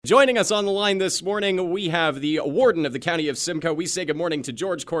Joining us on the line this morning, we have the Warden of the County of Simcoe. We say good morning to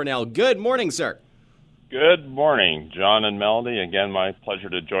George Cornell. Good morning, sir. Good morning, John and Melody. Again, my pleasure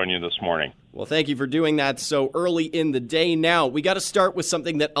to join you this morning. Well, thank you for doing that so early in the day. Now, we got to start with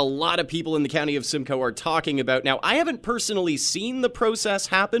something that a lot of people in the County of Simcoe are talking about. Now, I haven't personally seen the process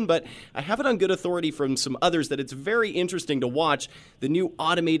happen, but I have it on good authority from some others that it's very interesting to watch the new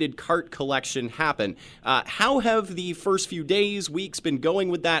automated cart collection happen. How have the first few days, weeks been going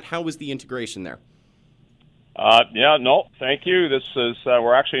with that? How was the integration there? Thank you. This is,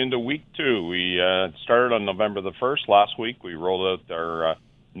 we're actually into week 2. We started on November the 1st. Last week, we rolled out our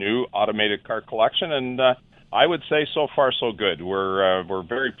new automated cart collection, and I would say so far so good. We're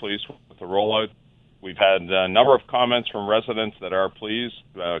very pleased with the rollout. We've had a number of comments from residents that are pleased,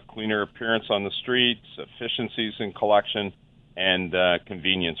 cleaner appearance on the streets, efficiencies in collection, and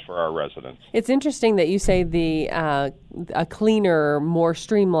convenience for our residents. It's interesting that you say a cleaner, more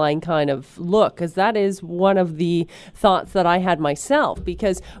streamlined kind of look, because that is one of the thoughts that I had myself.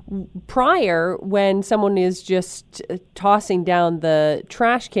 Because prior, when someone is just tossing down the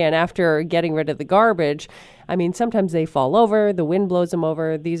trash can after getting rid of the garbage, I mean, sometimes they fall over, the wind blows them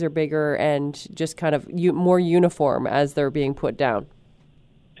over, these are bigger and just kind of more uniform as they're being put down.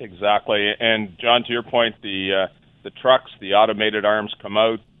 Exactly. And John, to your point, the trucks, the automated arms come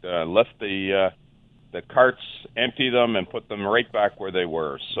out, lift the carts, empty them, and put them right back where they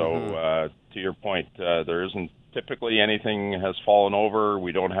were. So to your point, there isn't typically anything has fallen over.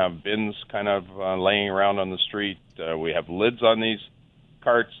 We don't have bins kind of laying around on the street. We have lids on these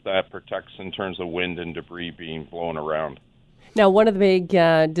carts that protects in terms of wind and debris being blown around. Now, one of the big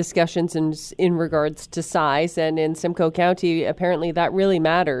discussions in regards to size, and in Simcoe County, apparently that really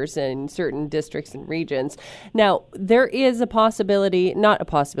matters in certain districts and regions. Now, there is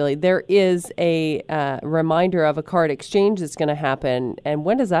there is a reminder of a card exchange that's going to happen, and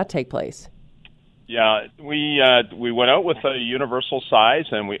when does that take place? Yeah, we went out with a universal size,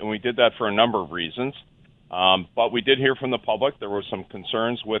 and we did that for a number of reasons. But we did hear from the public. There were some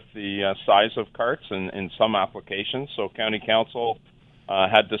concerns with the size of carts in some applications. So County Council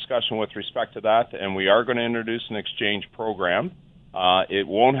had discussion with respect to that, and we are going to introduce an exchange program. It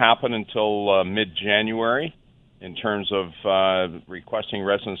won't happen until mid-January in terms of requesting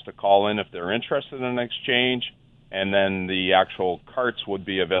residents to call in if they're interested in an exchange, and then the actual carts would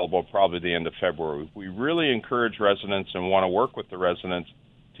be available probably the end of February. We really encourage residents and want to work with the residents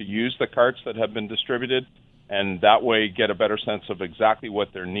to use the carts that have been distributed, and that way get a better sense of exactly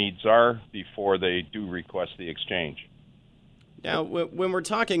what their needs are before they do request the exchange. Now, when we're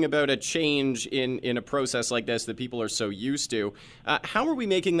talking about a change in a process like this that people are so used to, how are we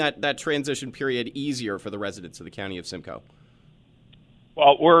making that transition period easier for the residents of the County of Simcoe?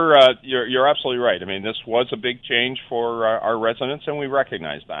 Well, you're absolutely right. I mean, this was a big change for our residents, and we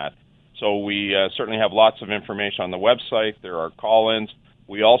recognize that. So we certainly have lots of information on the website. There are call-ins.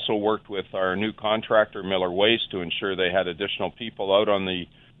 We also worked with our new contractor, Miller Waste, to ensure they had additional people out on the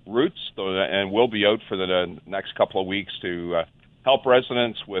routes, and we'll be out for the next couple of weeks to help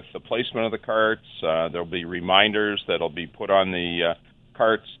residents with the placement of the carts. There'll be reminders that'll be put on the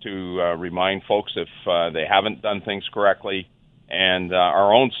carts to remind folks if they haven't done things correctly. And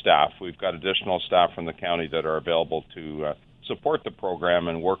our own staff, we've got additional staff from the county that are available to support the program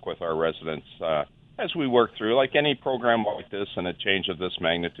and work with our residents as we work through. Like any program like this and a change of this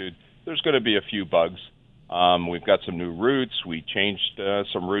magnitude, there's going to be a few bugs. We've got some new routes. We changed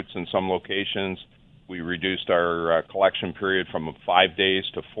some routes in some locations. We reduced our collection period from 5 days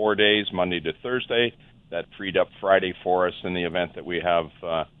to 4 days, Monday to Thursday. That freed up Friday for us in the event that we have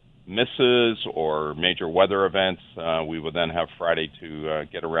misses or major weather events. We would then have Friday to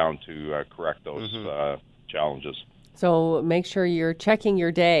get around to correct those challenges. So make sure you're checking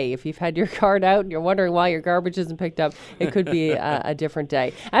your day. If you've had your card out and you're wondering why your garbage isn't picked up, it could be a different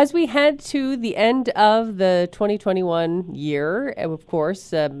day. As we head to the end of the 2021 year, of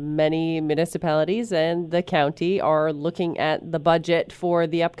course, many municipalities and the county are looking at the budget for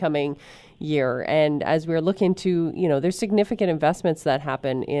the upcoming year. And as we're looking to, there's significant investments that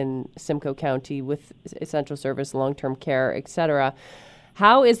happen in Simcoe County with essential service, long-term care, et cetera.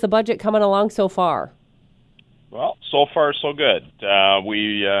 How is the budget coming along so far? Well, so far so good.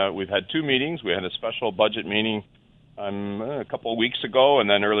 We've had 2 meetings. We had a special budget meeting a couple of weeks ago, and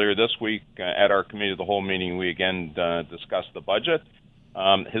then earlier this week at our committee of the whole meeting, we again discussed the budget.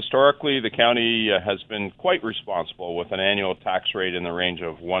 Historically, the county has been quite responsible with an annual tax rate in the range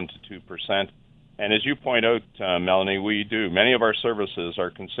of 1% to 2%. And as you point out, Melanie, we do. Many of our services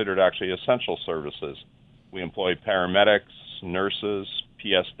are considered actually essential services. We employ paramedics, nurses,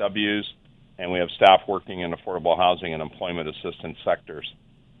 PSWs, and we have staff working in affordable housing and employment assistance sectors.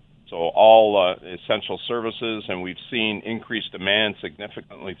 all essential services, and we've seen increased demand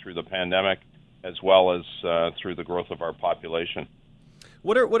significantly through the pandemic, as well as through the growth of our population.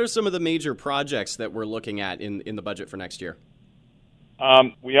 What are some of the major projects that we're looking at in the budget for next year?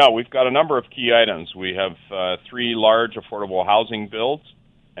 We've got a number of key items. We have 3 large affordable housing builds,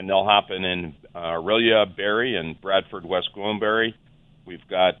 and they'll happen in Orillia, Barrie, and Bradford, West Gwillimbury. We've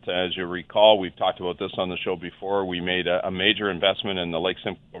got, as you recall, we've talked about this on the show before, we made a major investment in the Lake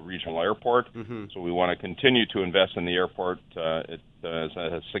Simcoe Regional Airport. Mm-hmm. So we want to continue to invest in the airport. It is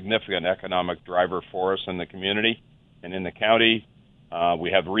a significant economic driver for us in the community and in the county.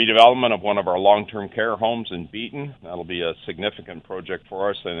 We have redevelopment of one of our long-term care homes in Beaton. That'll be a significant project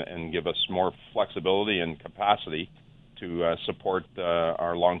for us and give us more flexibility and capacity to support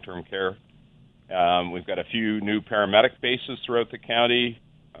our long-term care. We've got a few new paramedic bases throughout the county.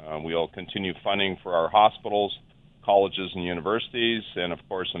 We'll continue funding for our hospitals, colleges, and universities, and, of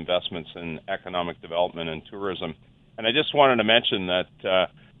course, investments in economic development and tourism. And I just wanted to mention that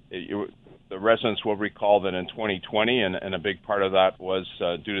the residents will recall that in 2020, and a big part of that was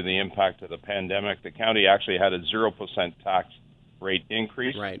due to the impact of the pandemic, the county actually had a 0% tax rate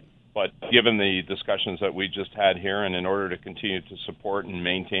increase. Right. But given the discussions that we just had here, and in order to continue to support and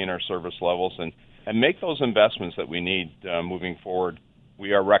maintain our service levels and make those investments that we need moving forward,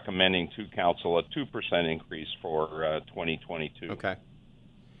 we are recommending to Council a 2% increase for 2022. Okay.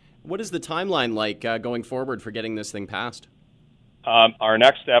 What is the timeline like going forward for getting this thing passed? Our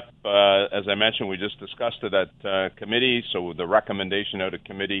next step, as I mentioned, we just discussed it at committee, so the recommendation out of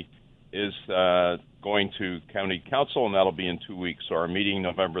committee is going to County Council, and that'll be in 2 weeks. So our meeting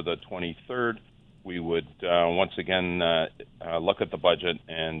November the 23rd, we would once again look at the budget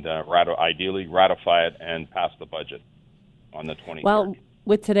and ideally ratify it and pass the budget on the 23rd. Well,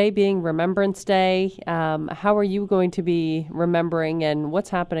 with today being Remembrance Day, how are you going to be remembering, and what's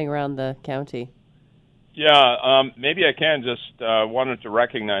happening around the county? Yeah, maybe I can just wanted to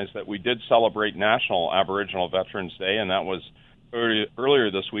recognize that we did celebrate National Aboriginal Veterans Day, and that was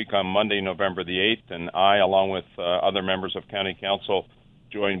earlier this week on Monday, November the 8th, and I, along with other members of County Council,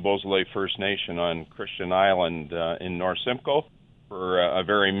 joined Beausoleil First Nation on Christian Island in North Simcoe for a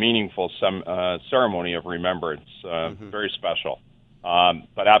very meaningful ceremony of remembrance, very special.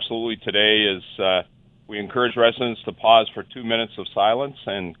 But absolutely today is we encourage residents to pause for 2 minutes of silence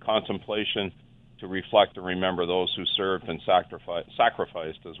and contemplation to reflect and remember those who served and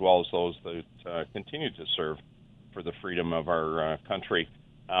sacrificed, as well as those that continue to serve for the freedom of our country.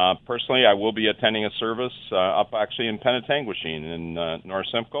 Personally, I will be attending a service up actually in Penetanguishene in North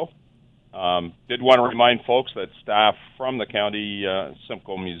Simcoe. Did want to remind folks that staff from the County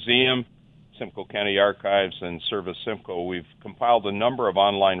Simcoe Museum, Simcoe County Archives, and Service Simcoe, we've compiled a number of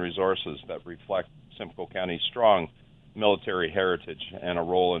online resources that reflect Simcoe County's strong military heritage and a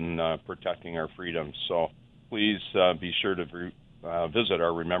role in protecting our freedoms. So please be sure to visit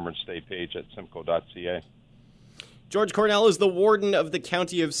our Remembrance Day page at simcoe.ca. George Cornell is the warden of the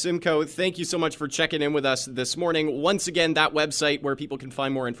County of Simcoe. Thank you so much for checking in with us this morning. Once again, that website where people can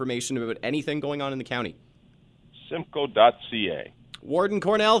find more information about anything going on in the county. Simcoe.ca. Warden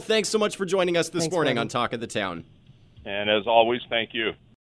Cornell, thanks so much for joining us this morning Warden. on Talk of the Town. And as always, thank you.